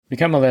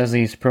Become a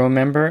Leslie's Pro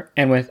member,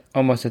 and with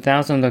almost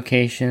 1,000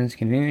 locations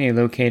conveniently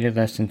located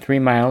less than 3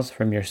 miles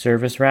from your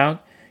service route,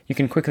 you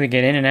can quickly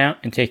get in and out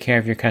and take care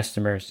of your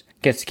customers.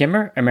 Get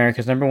Skimmer,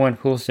 America's #1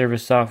 pool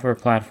service software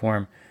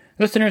platform.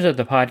 Listeners of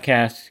the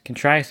podcast can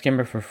try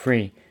Skimmer for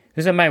free.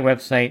 Visit my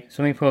website,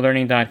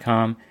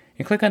 swimmingpoollearning.com,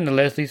 and click on the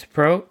Leslie's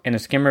Pro and the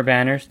Skimmer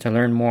banners to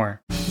learn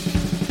more. The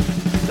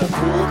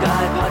Pool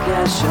Guy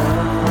Podcast Show.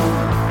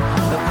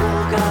 The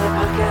Pool Guy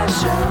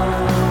Podcast Show.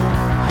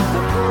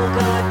 The Pool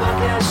Guy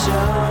Podcast Show.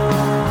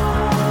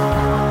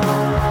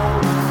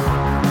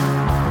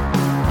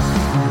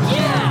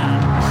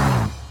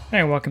 Yeah!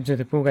 Hi, welcome to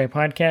the Pool Guy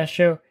Podcast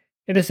Show.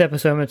 In this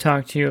episode, I'm going to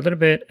talk to you a little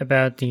bit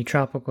about the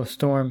tropical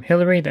storm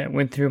Hilary that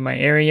went through my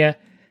area.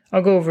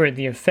 I'll go over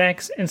the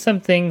effects and some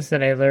things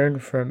that I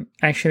learned from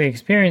actually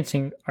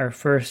experiencing our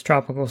first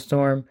tropical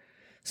storm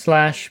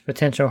 /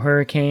 potential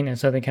hurricane in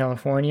Southern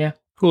California.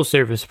 Pool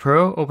Service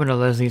Pro, open a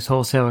Leslie's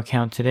wholesale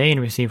account today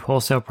and receive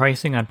wholesale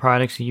pricing on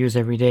products you use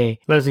every day.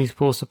 Leslie's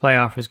Pool Supply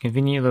offers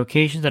convenient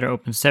locations that are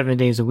open 7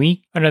 days a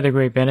week. Another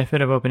great benefit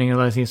of opening a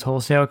Leslie's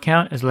wholesale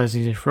account is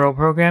Leslie's referral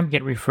program.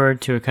 Get referred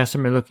to a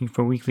customer looking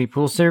for weekly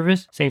pool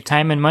service. Save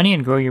time and money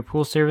and grow your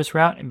pool service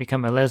route and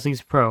become a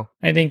Leslie's Pro.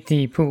 I think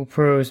the pool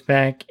pros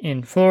back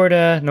in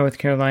Florida, North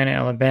Carolina,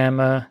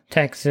 Alabama,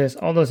 Texas,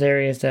 all those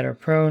areas that are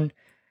prone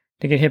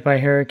to get hit by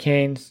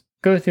hurricanes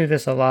go through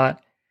this a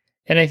lot.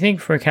 And I think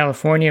for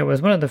California, it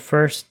was one of the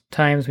first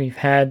times we've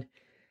had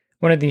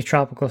one of these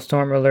tropical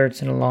storm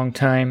alerts in a long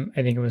time.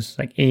 I think it was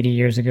like 80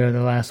 years ago,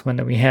 the last one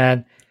that we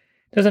had.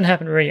 Doesn't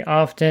happen very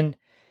often.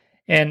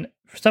 And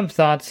some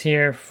thoughts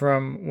here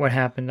from what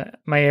happened.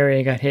 My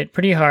area got hit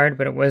pretty hard,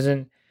 but it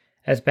wasn't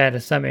as bad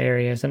as some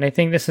areas. And I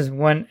think this is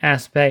one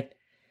aspect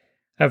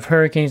of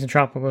hurricanes and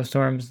tropical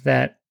storms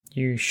that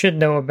you should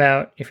know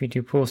about if you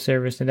do pool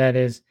service, and that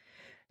is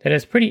that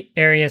it's pretty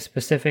area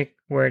specific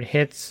where it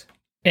hits.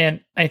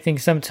 And I think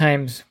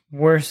sometimes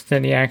worse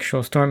than the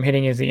actual storm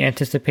hitting is the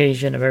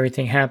anticipation of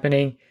everything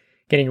happening,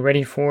 getting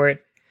ready for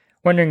it,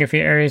 wondering if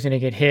your area is going to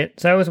get hit.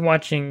 So I was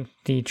watching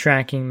the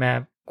tracking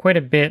map quite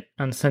a bit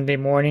on Sunday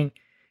morning,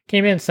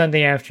 came in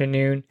Sunday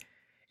afternoon,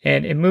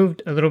 and it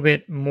moved a little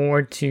bit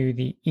more to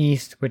the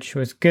east, which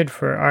was good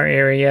for our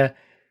area.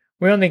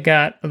 We only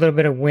got a little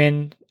bit of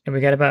wind, and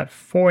we got about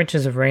 4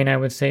 inches of rain, I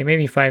would say,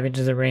 maybe 5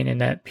 inches of rain in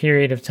that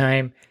period of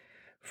time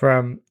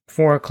from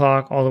 4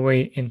 o'clock all the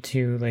way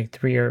into like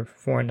 3 or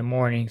 4 in the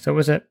morning. So it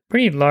was a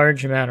pretty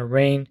large amount of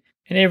rain,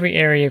 and every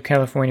area of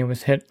California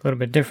was hit a little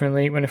bit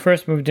differently. When it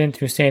first moved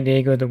into San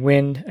Diego, the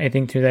wind, I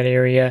think, through that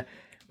area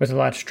was a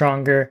lot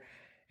stronger,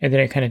 and then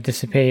it kind of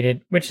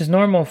dissipated, which is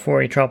normal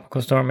for a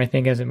tropical storm. I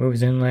think as it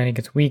moves inland, it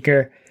gets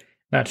weaker,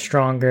 not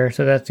stronger,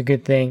 so that's a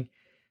good thing.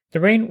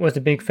 The rain was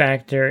a big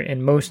factor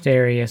in most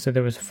areas, so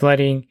there was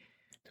flooding,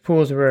 the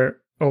pools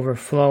were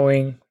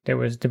overflowing, there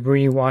was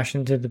debris washed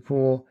into the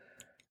pool.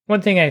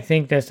 One thing I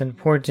think that's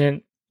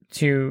important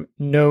to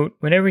note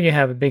whenever you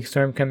have a big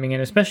storm coming in,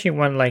 especially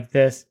one like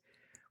this,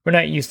 we're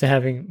not used to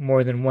having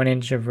more than 1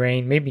 inch of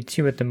rain, maybe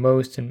 2 at the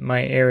most in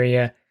my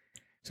area.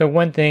 So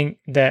one thing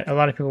that a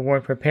lot of people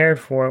weren't prepared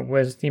for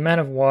was the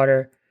amount of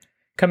water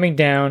coming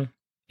down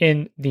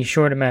in the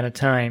short amount of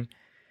time.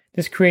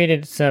 This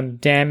created some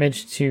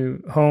damage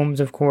to homes,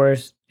 of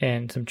course,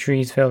 and some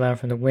trees fell down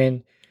from the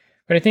wind.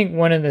 But I think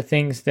one of the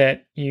things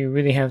that you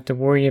really have to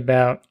worry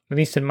about, at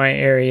least in my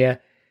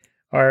area,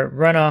 are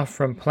runoff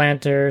from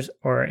planters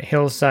or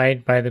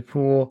hillside by the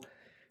pool.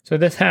 So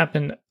this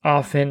happened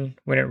often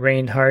when it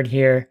rained hard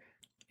here.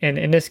 And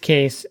in this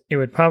case, it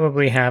would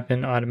probably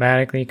happen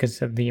automatically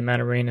because of the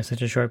amount of rain in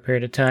such a short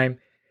period of time.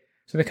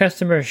 So the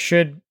customer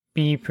should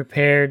be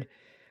prepared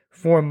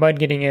for mud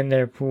getting in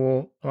their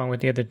pool along with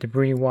the other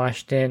debris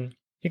washed in.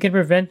 You can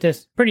prevent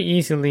this pretty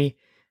easily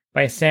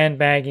by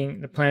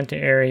sandbagging the planter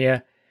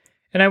area.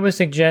 And I would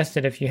suggest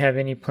that if you have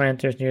any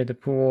planters near the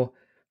pool,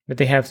 that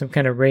they have some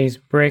kind of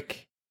raised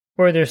brick,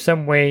 or there's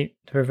some way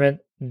to prevent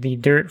the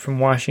dirt from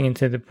washing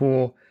into the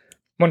pool.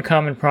 One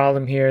common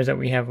problem here is that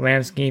we have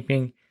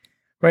landscaping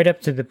right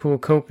up to the pool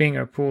coping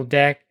or pool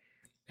deck,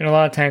 and a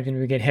lot of times when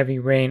we get heavy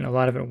rain, a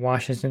lot of it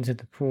washes into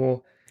the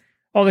pool.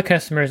 All the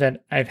customers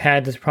that I've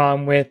had this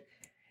problem with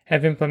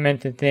have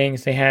implemented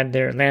things. They had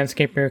their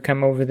landscaper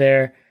come over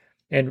there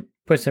and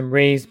put some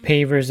raised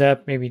pavers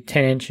up, maybe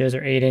 10 inches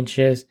or 8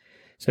 inches,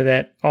 so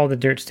that all the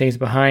dirt stays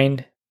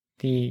behind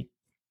the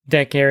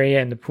deck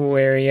area and the pool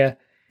area,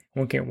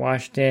 won't get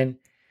washed in.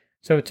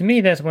 So to me,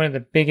 that's one of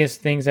the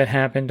biggest things that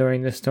happened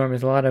during this storm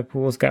is a lot of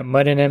pools got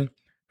mud in them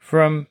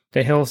from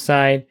the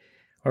hillside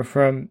or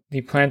from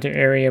the planter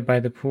area by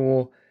the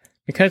pool.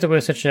 Because it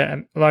was such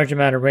a large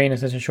amount of rain in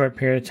such a short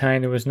period of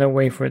time, there was no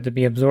way for it to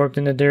be absorbed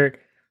in the dirt,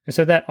 and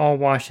so that all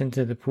washed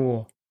into the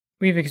pool.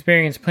 We've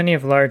experienced plenty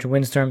of large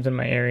windstorms in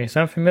my area,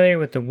 so I'm familiar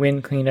with the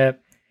wind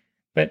cleanup,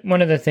 but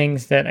one of the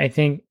things that I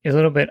think is a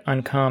little bit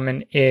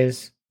uncommon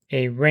is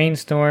a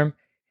rainstorm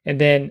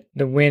and then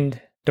the wind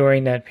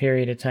during that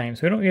period of time.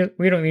 So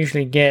we don't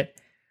usually get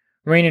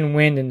rain and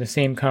wind in the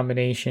same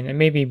combination. It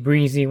may be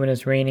breezy when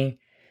it's raining,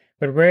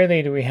 but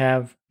rarely do we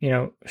have,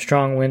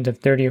 strong winds of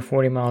 30 or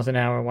 40 miles an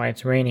hour while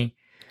it's raining.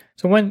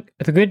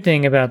 The good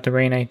thing about the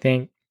rain, I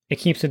think, it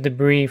keeps the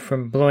debris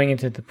from blowing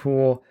into the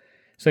pool.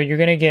 So you're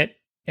going to get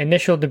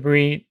initial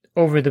debris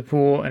over the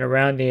pool and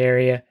around the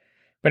area,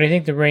 but I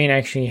think the rain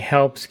actually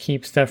helps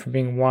keep stuff from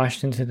being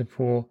washed into the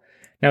pool.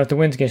 Now, if the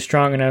winds get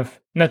strong enough,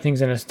 nothing's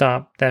going to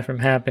stop that from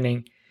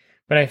happening.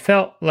 But I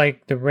felt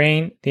like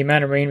the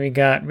amount of rain we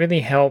got really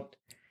helped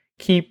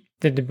keep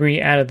the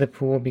debris out of the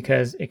pool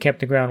because it kept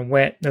the ground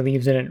wet. The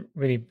leaves didn't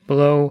really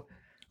blow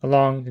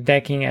along the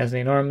decking as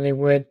they normally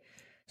would.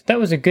 So that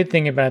was a good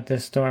thing about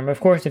this storm. Of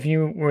course, if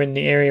you were in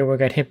the area where it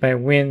got hit by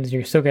winds,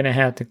 you're still going to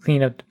have to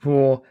clean up the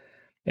pool,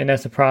 and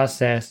that's a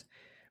process.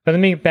 But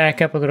let me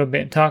back up a little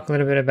bit and talk a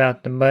little bit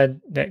about the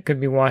mud that could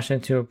be washed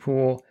into a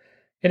pool.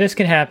 And this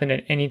can happen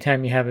at any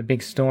time you have a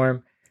big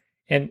storm.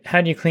 And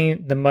how do you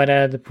clean the mud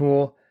out of the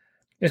pool?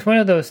 It's one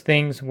of those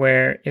things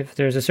where if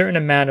there's a certain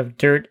amount of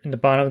dirt in the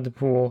bottom of the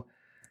pool,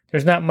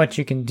 there's not much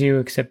you can do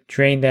except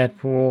drain that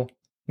pool.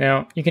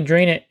 Now, you can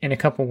drain it in a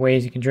couple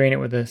ways. You can drain it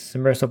with a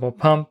submersible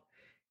pump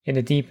in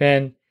the deep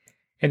end.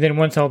 And then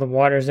once all the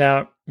water's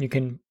out, you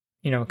can,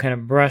 kind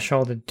of brush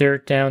all the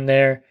dirt down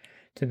there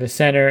to the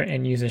center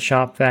and use a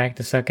shop vac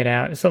to suck it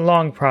out. It's a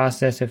long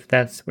process if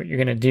that's what you're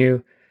going to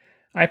do.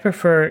 I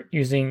prefer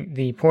using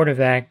the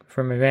PortaVac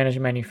from Advantage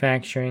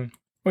Manufacturing,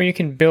 or you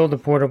can build a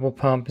portable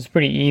pump. It's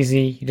pretty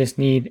easy. You just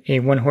need a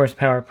 1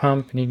 horsepower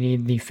pump and you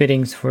need the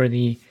fittings for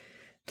the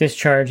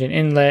discharge and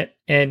inlet,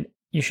 and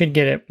you should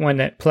get one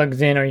that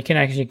plugs in, or you can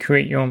actually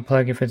create your own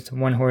plug if it's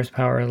 1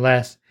 horsepower or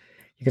less.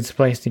 You can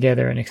splice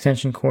together an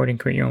extension cord and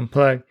create your own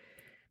plug.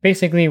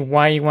 Basically,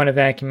 why you want to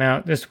vacuum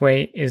out this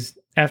way is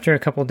after a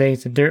couple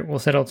days, the dirt will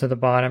settle to the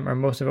bottom, or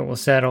most of it will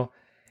settle.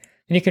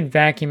 Then you can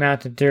vacuum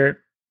out the dirt,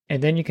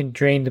 and then you can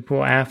drain the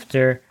pool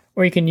after,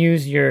 or you can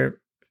use your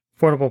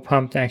portable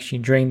pump to actually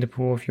drain the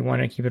pool if you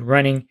want to keep it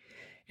running.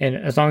 And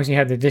as long as you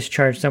have the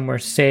discharge somewhere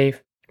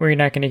safe, where you're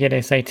not going to get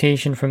a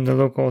citation from the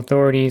local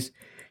authorities,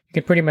 you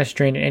can pretty much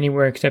drain it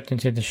anywhere except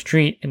into the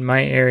street in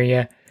my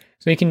area.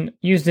 So you can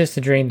use this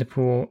to drain the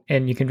pool,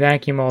 and you can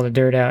vacuum all the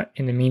dirt out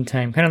in the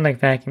meantime, kind of like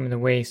vacuuming the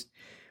waste.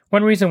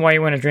 One reason why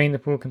you want to drain the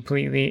pool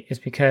completely is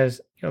because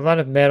a lot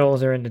of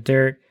metals are in the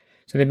dirt,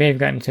 so they may have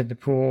gotten into the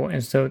pool.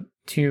 And so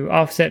to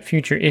offset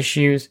future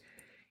issues,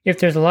 if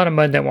there's a lot of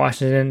mud that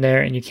washes in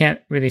there and you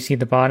can't really see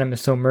the bottom,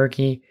 it's so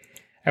murky,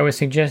 I would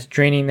suggest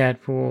draining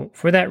that pool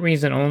for that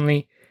reason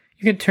only.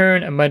 You can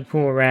turn a mud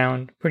pool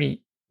around pretty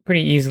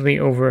easily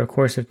over a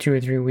course of 2 or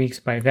 3 weeks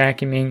by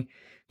vacuuming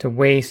to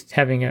waste,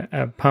 having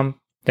a pump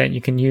that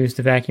you can use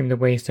to vacuum the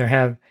waste,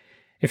 or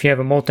if you have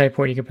a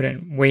multi-port, you can put it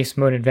in waste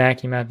mode and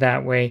vacuum out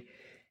that way.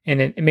 And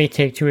it may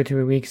take 2 or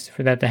 3 weeks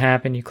for that to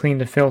happen. You clean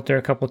the filter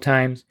a couple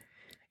times,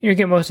 you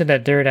get most of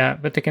that dirt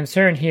out. But the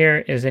concern here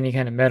is any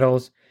kind of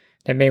metals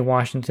that may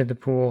wash into the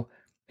pool.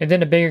 And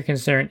then a bigger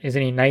concern is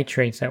any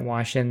nitrates that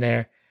wash in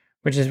there,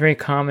 which is very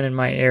common in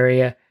my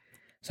area.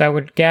 So I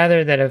would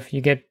gather that if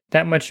you get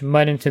that much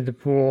mud into the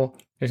pool,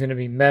 there's going to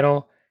be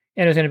metal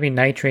and there's going to be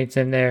nitrates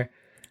in there.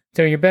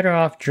 So you're better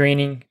off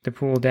draining the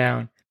pool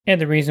down. And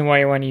the reason why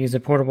you want to use a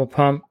portable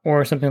pump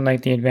or something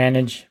like the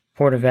Advantage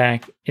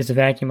PortaVac is to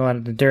vacuum a lot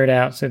of the dirt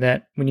out so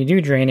that when you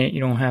do drain it, you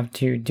don't have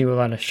to do a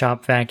lot of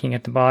shop vacuuming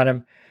at the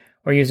bottom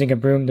or using a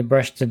broom to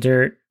brush the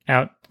dirt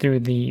out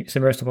through the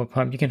submersible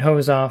pump. You can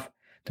hose off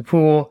the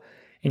pool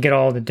and get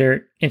all the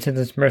dirt into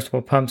the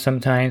submersible pump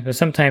sometimes, but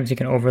sometimes you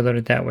can overload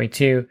it that way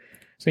too.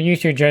 So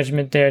use your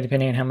judgment there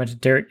depending on how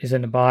much dirt is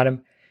in the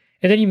bottom.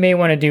 And then you may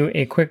want to do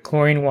a quick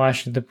chlorine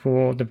wash of the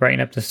pool to brighten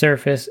up the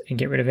surface and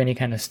get rid of any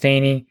kind of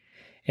staining.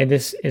 And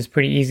this is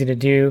pretty easy to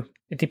do.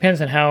 It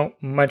depends on how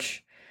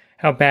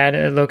bad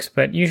it looks,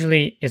 but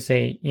usually it's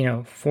a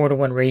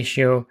 4-to-1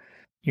 ratio.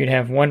 You'd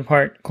have 1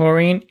 part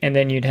chlorine and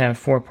then you'd have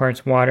 4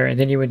 parts water, and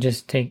then you would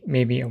just take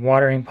maybe a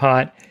watering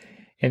pot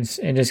and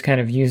just kind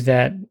of use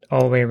that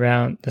all the way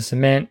around the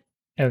cement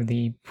of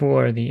the pool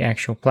or the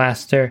actual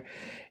plaster.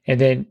 And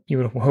then you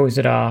would hose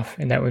it off,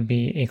 and that would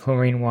be a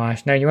chlorine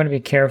wash. Now, you want to be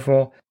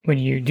careful when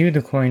you do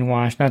the chlorine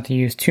wash not to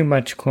use too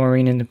much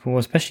chlorine in the pool,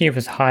 especially if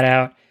it's hot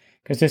out,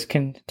 because this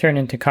can turn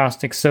into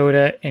caustic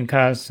soda and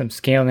cause some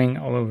scaling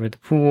all over the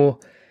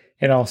pool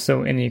and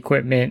also in the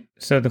equipment.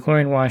 So the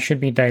chlorine wash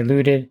should be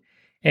diluted,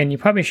 and you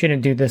probably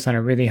shouldn't do this on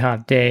a really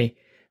hot day.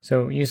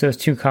 So use those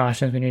 2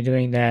 cautions when you're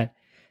doing that.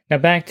 Now,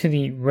 back to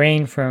the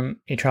rain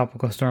from a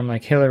tropical storm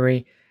like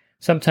Hilary.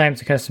 Sometimes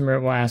the customer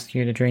will ask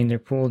you to drain their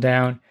pool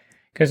down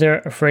because they're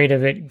afraid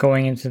of it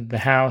going into the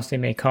house. They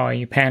may call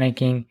you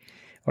panicking,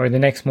 or the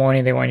next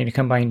morning they want you to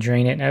come by and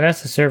drain it. Now,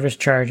 that's a service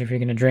charge if you're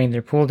going to drain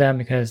their pool down,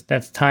 because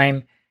that's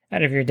time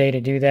out of your day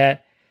to do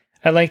that.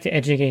 I like to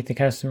educate the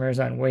customers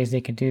on ways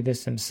they can do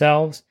this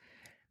themselves,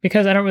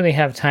 because I don't really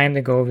have time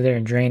to go over there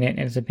and drain it,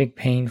 and it's a big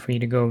pain for you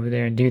to go over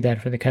there and do that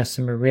for the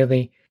customer,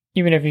 really.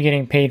 Even if you're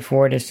getting paid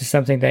for it, it's just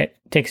something that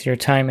takes your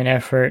time and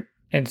effort.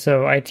 And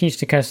so I teach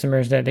the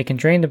customers that they can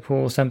drain the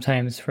pool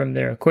sometimes from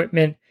their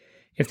equipment.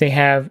 If they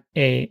have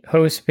a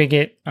hose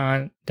spigot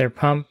on their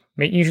pump,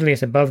 usually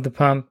it's above the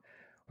pump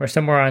or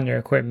somewhere on their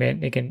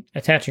equipment, they can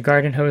attach a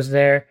garden hose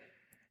there,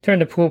 turn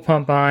the pool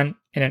pump on,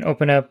 and then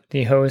open up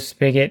the hose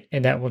spigot,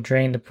 and that will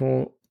drain the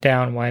pool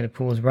down while the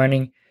pool is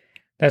running.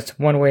 That's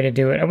one way to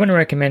do it. I wouldn't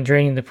recommend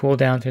draining the pool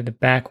down through the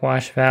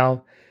backwash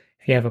valve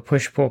if you have a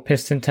push-pull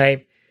piston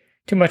type.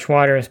 Too much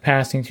water is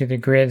passing through the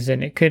grids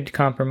and it could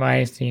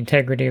compromise the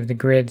integrity of the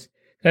grids.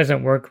 It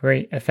doesn't work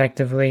very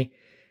effectively.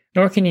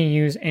 Nor can you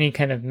use any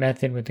kind of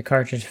method with the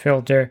cartridge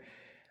filter.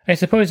 I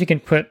suppose you can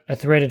put a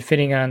threaded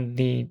fitting on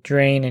the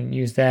drain and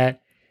use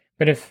that.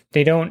 But if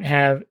they don't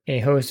have a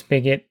hose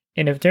spigot,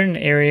 and if they're in an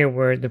area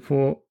where the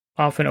pool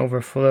often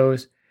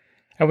overflows,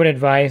 I would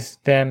advise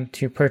them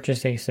to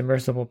purchase a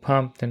submersible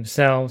pump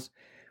themselves,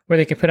 where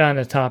they can put on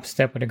the top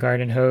step with a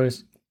garden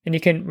hose. And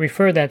you can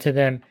refer that to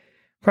them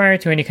prior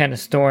to any kind of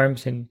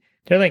storms, and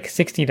they're like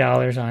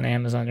 $60 on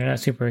Amazon. They're not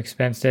super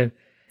expensive.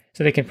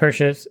 So they can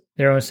purchase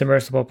their own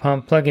submersible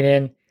pump, plug it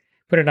in,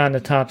 put it on the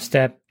top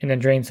step, and then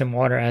drain some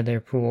water out of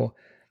their pool.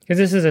 Because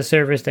this is a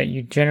service that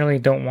you generally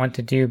don't want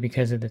to do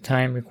because of the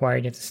time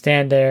required. You have to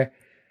stand there,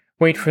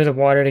 wait for the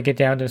water to get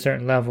down to a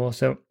certain level.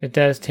 So it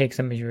does take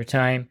some of your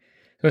time.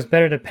 So it's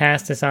better to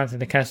pass this on to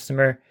the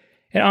customer.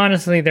 And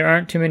honestly, there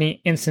aren't too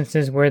many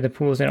instances where the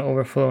pool is going to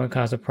overflow and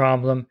cause a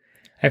problem.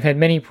 I've had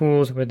many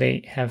pools where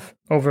they have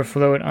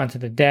overflowed onto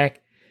the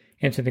deck,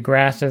 into the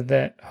grass of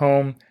the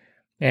home,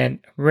 and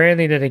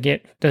rarely does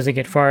it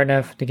get far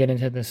enough to get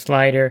into the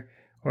slider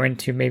or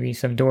into maybe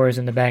some doors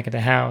in the back of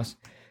the house.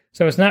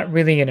 So it's not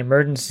really an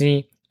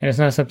emergency, and it's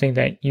not something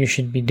that you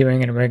should be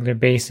doing on a regular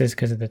basis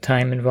because of the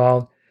time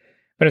involved.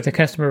 But if the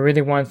customer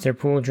really wants their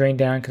pool drained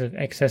down because of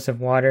excessive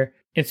water,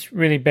 it's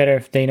really better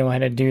if they know how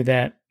to do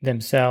that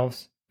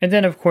themselves. And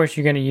then, of course,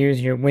 you're going to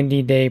use your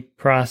windy day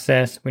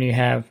process when you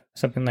have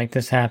something like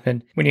this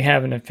happen. When you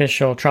have an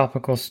official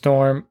tropical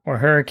storm or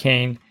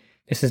hurricane,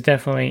 this is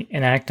definitely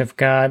an act of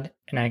God,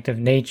 an act of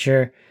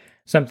nature,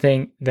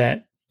 something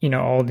that,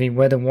 all the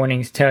weather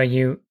warnings tell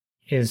you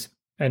is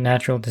a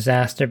natural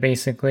disaster,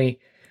 basically.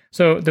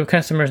 So the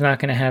customer is not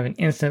going to have an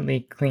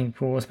instantly clean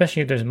pool,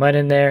 especially if there's mud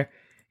in there,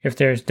 if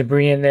there's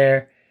debris in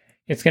there.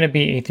 It's going to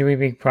be a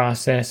 3-week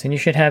process, and you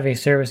should have a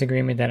service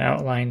agreement that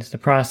outlines the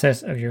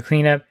process of your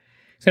cleanup.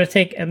 It's going to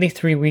take at least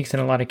 3 weeks in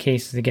a lot of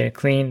cases to get it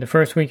clean. The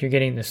first week, you're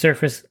getting the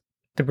surface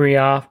debris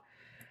off.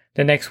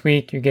 The next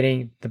week, you're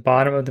getting the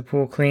bottom of the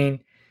pool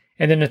clean.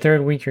 And then the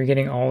third week, you're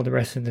getting all the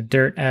rest of the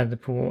dirt out of the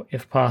pool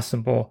if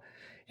possible.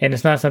 And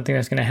it's not something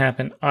that's going to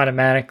happen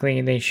automatically.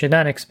 And they should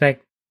not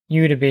expect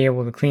you to be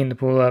able to clean the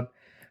pool up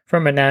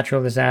from a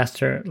natural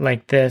disaster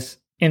like this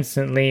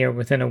instantly or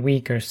within a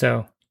week or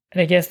so.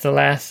 And I guess the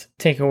last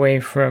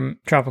takeaway from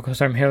Tropical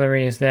Storm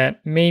Hilary is that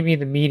maybe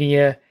the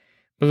media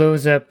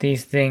blows up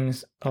these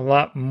things a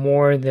lot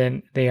more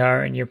than they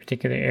are in your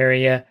particular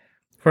area.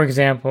 For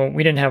example,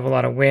 we didn't have a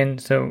lot of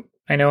wind, so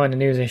I know on the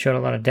news they showed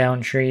a lot of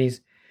downed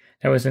trees.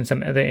 That was in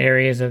some other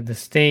areas of the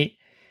state.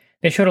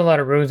 They showed a lot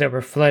of roads that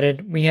were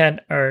flooded. We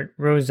had our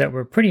roads that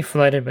were pretty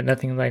flooded, but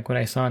nothing like what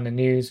I saw in the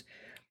news.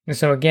 And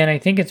so again, I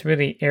think it's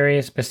really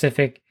area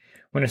specific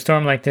when a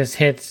storm like this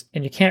hits,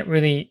 and you can't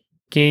really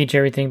gauge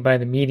everything by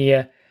the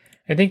media.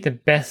 I think the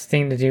best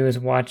thing to do is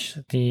watch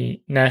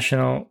the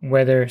National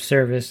Weather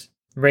Service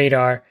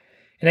radar,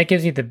 and that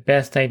gives you the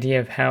best idea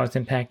of how it's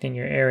impacting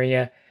your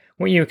area,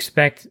 what you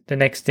expect the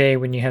next day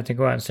when you have to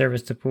go out and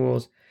service the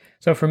pools.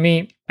 So for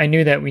me, I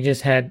knew that we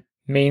just had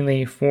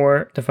mainly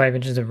 4 to 5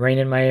 inches of rain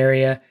in my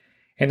area,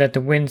 and that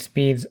the wind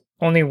speeds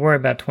only were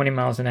about 20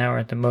 miles an hour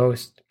at the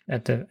most,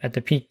 at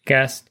the peak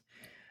gust.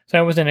 So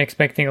I wasn't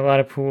expecting a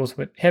lot of pools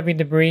with heavy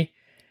debris,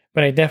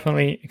 but I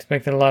definitely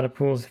expected a lot of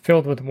pools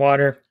filled with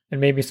water and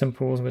maybe some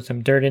pools with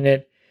some dirt in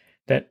it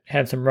that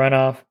had some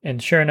runoff,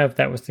 and sure enough,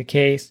 that was the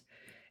case.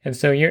 And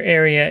so your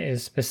area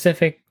is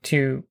specific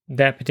to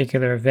that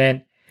particular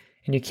event,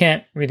 and you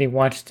can't really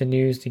watch the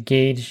news to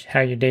gauge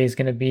how your day is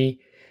going to be.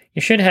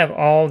 You should have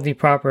all the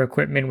proper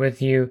equipment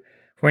with you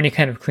for any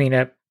kind of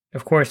cleanup.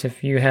 Of course,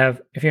 if you're in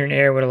an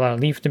area with a lot of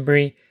leaf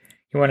debris,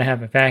 you want to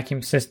have a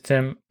vacuum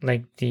system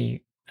like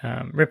the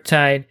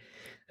Riptide,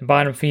 the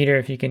bottom feeder.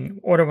 If you can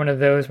order one of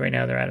those, right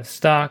now they're out of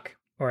stock,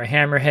 or a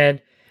Hammerhead.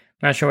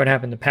 I'm not sure what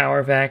happened to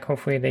Power Vac.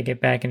 Hopefully they get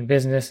back in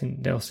business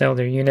and they'll sell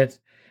their units.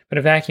 But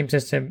a vacuum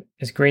system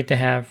is great to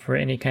have for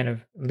any kind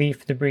of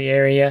leaf debris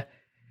area.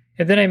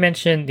 And then I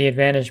mentioned the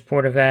Advantage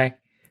PortaVac.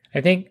 I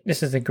think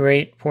this is a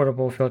great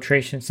portable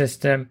filtration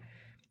system.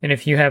 And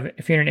if you're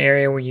in an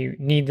area where you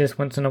need this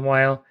once in a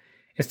while,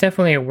 it's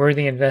definitely a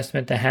worthy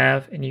investment to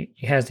have. And it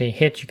has a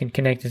hitch you can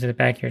connect it to the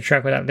back of your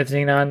truck without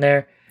lifting it on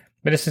there.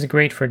 But this is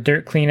great for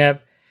dirt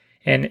cleanup.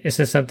 And this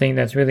is something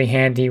that's really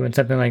handy when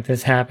something like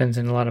this happens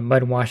and a lot of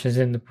mud washes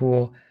in the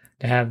pool,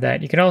 to have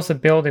that. You can also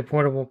build a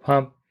portable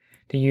pump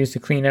to use to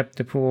clean up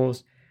the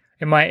pools.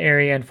 In my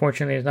area,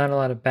 unfortunately, there's not a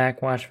lot of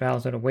backwash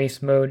valves or a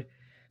waste mode.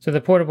 So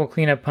the portable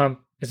cleanup pump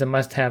is a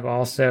must-have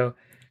also,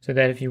 so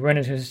that if you run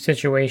into a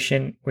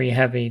situation where you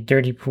have a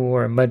dirty pool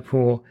or a mud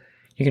pool,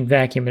 you can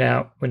vacuum it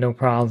out with no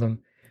problem.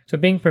 So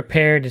being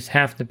prepared is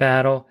half the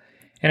battle.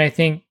 And I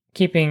think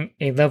keeping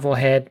a level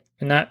head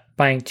and not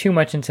buying too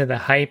much into the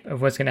hype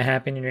of what's going to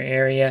happen in your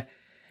area.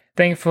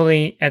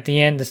 Thankfully, at the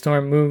end, the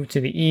storm moved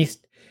to the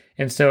east.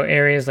 And so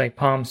areas like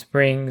Palm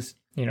Springs,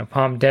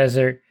 Palm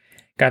Desert,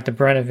 got the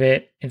brunt of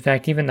it. In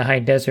fact, even the high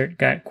desert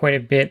got quite a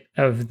bit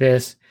of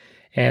this,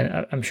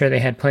 and I'm sure they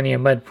had plenty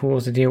of mud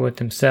pools to deal with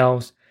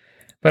themselves.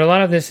 But a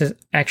lot of this is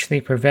actually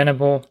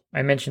preventable.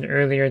 I mentioned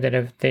earlier that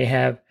if they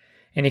have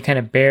any kind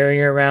of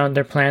barrier around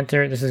their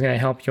planter, this is going to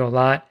help you a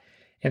lot.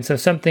 And so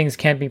some things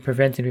can be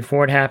prevented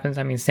before it happens.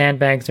 I mean,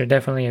 sandbags are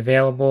definitely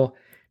available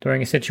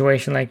during a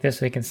situation like this,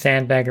 so they can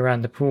sandbag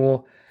around the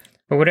pool.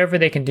 But whatever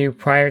they can do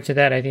prior to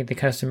that, I think the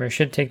customer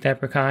should take that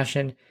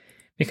precaution,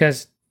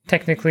 because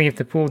technically if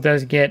the pool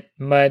does get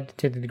mud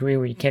to the degree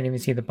where you can't even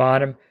see the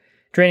bottom,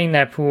 draining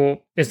that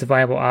pool is the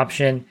viable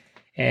option,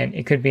 and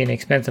it could be an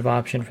expensive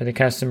option for the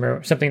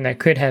customer, something that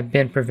could have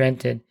been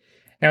prevented.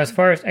 Now, as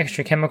far as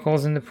extra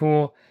chemicals in the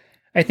pool,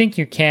 I think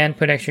you can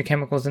put extra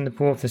chemicals in the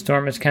pool if the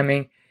storm is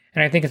coming,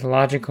 and I think it's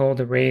logical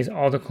to raise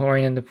all the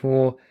chlorine in the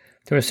pool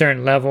to a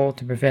certain level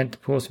to prevent the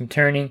pools from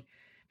turning,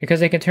 because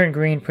they can turn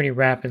green pretty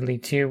rapidly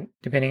too,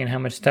 depending on how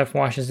much stuff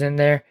washes in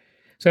there.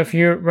 So if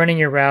you're running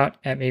your route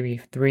at maybe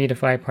 3 to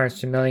 5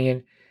 parts per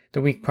million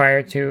the week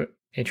prior to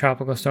a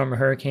tropical storm or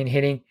hurricane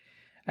hitting,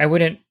 I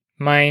wouldn't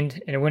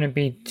mind, and it wouldn't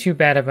be too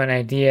bad of an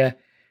idea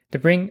to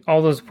bring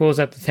all those pools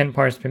up to 10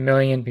 parts per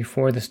million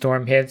before the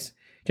storm hits,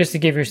 just to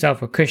give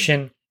yourself a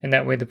cushion, and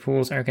that way the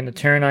pools aren't going to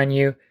turn on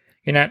you.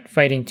 You're not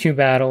fighting two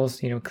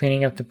battles,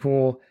 cleaning up the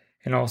pool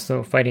and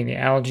also fighting the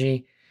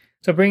algae.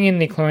 So bringing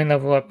the chlorine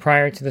level up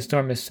prior to the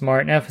storm is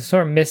smart. Now, if the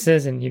storm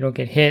misses and you don't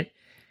get hit,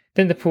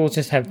 then the pools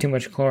just have too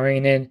much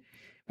chlorine in.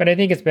 But I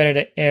think it's better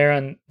to err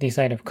on the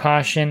side of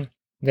caution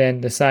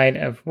than the side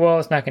of, well,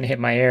 it's not going to hit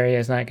my area,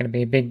 it's not going to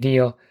be a big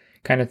deal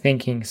kind of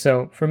thinking.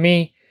 So for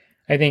me,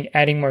 I think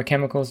adding more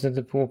chemicals to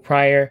the pool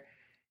prior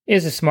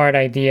is a smart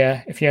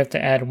idea. If you have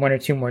to add 1 or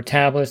 2 more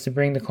tablets to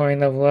bring the chlorine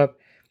level up,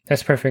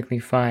 that's perfectly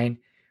fine.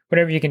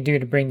 Whatever you can do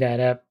to bring that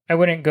up. I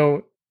wouldn't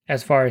go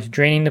as far as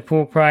draining the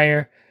pool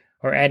prior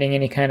or adding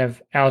any kind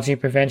of algae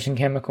prevention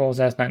chemicals.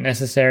 That's not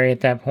necessary at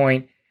that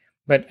point.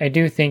 But I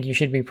do think you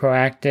should be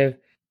proactive.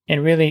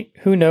 And really,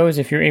 who knows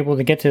if you're able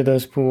to get to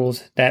those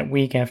pools that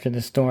week after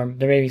the storm.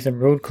 There may be some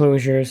road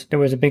closures. There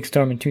was a big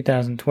storm in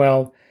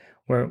 2012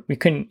 where we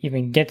couldn't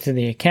even get to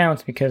the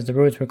accounts because the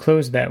roads were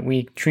closed that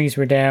week. Trees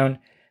were down,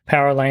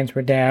 power lines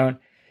were down,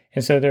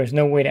 and so there was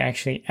no way to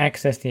actually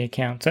access the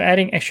account. So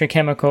adding extra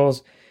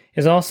chemicals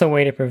is also a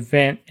way to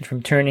prevent it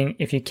from turning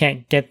if you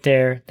can't get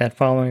there that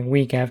following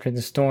week after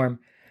the storm,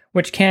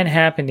 which can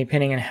happen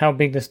depending on how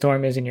big the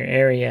storm is in your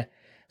area.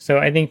 So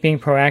I think being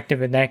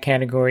proactive in that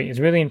category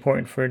is really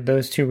important for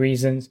those 2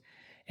 reasons.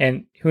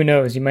 And who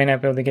knows, you might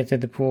not be able to get to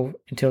the pool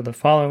until the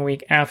following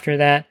week after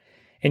that,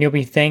 and you'll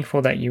be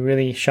thankful that you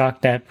really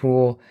shocked that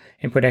pool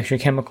and put extra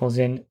chemicals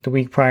in the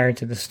week prior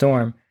to the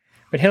storm.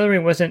 But Hilary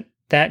wasn't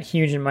that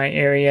huge in my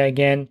area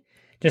again,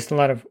 just a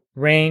lot of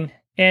rain.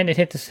 And it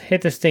hit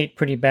the state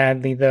pretty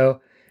badly,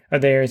 though.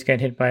 Other areas got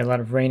hit by a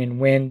lot of rain and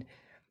wind.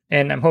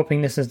 And I'm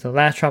hoping this is the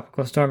last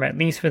tropical storm, at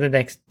least for the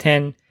next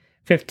 10,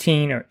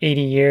 15, or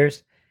 80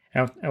 years.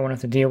 I won't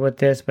have to deal with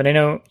this, but I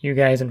know you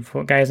guys and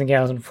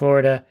gals in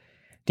Florida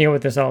deal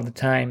with this all the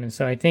time. And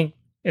so I think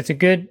it's a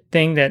good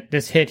thing that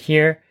this hit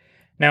here.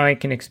 Now I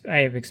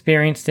have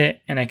experienced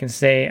it, and I can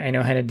say I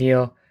know how to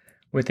deal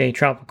with a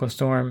tropical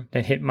storm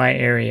that hit my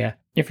area.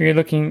 If you're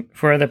looking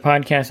for other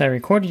podcasts I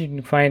recorded, you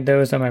can find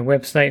those on my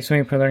website,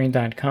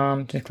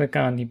 swimmingpoollearning.com. Just click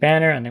on the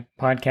banner on the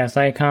podcast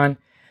icon.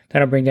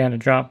 That'll bring down a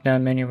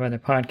drop-down menu of other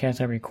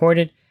podcasts I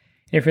recorded.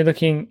 If you're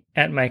looking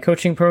at my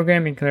coaching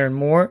program, you can learn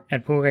more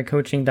at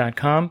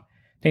poolguycoaching.com.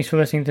 Thanks for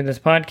listening to this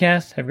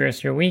podcast. Have a great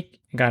rest of your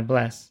week, and God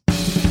bless.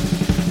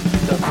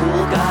 The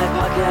Pool Guy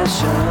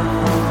Podcast Show.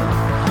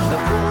 The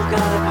Pool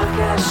Guy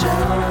Podcast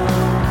Show.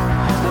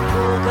 The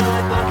Pool Guy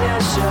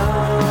Podcast Show.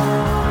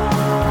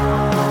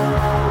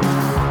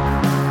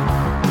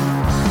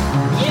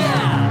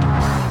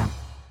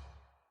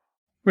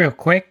 Real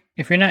quick,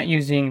 if you're not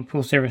using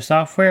pool service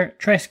software,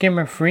 try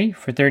Skimmer free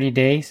for 30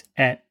 days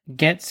at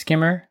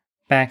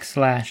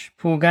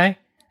getskimmer.com/poolguy.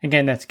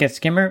 Again, that's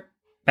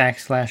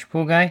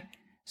getskimmer.com/poolguy.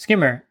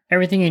 Skimmer,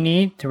 everything you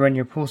need to run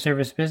your pool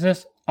service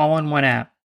business all in one app.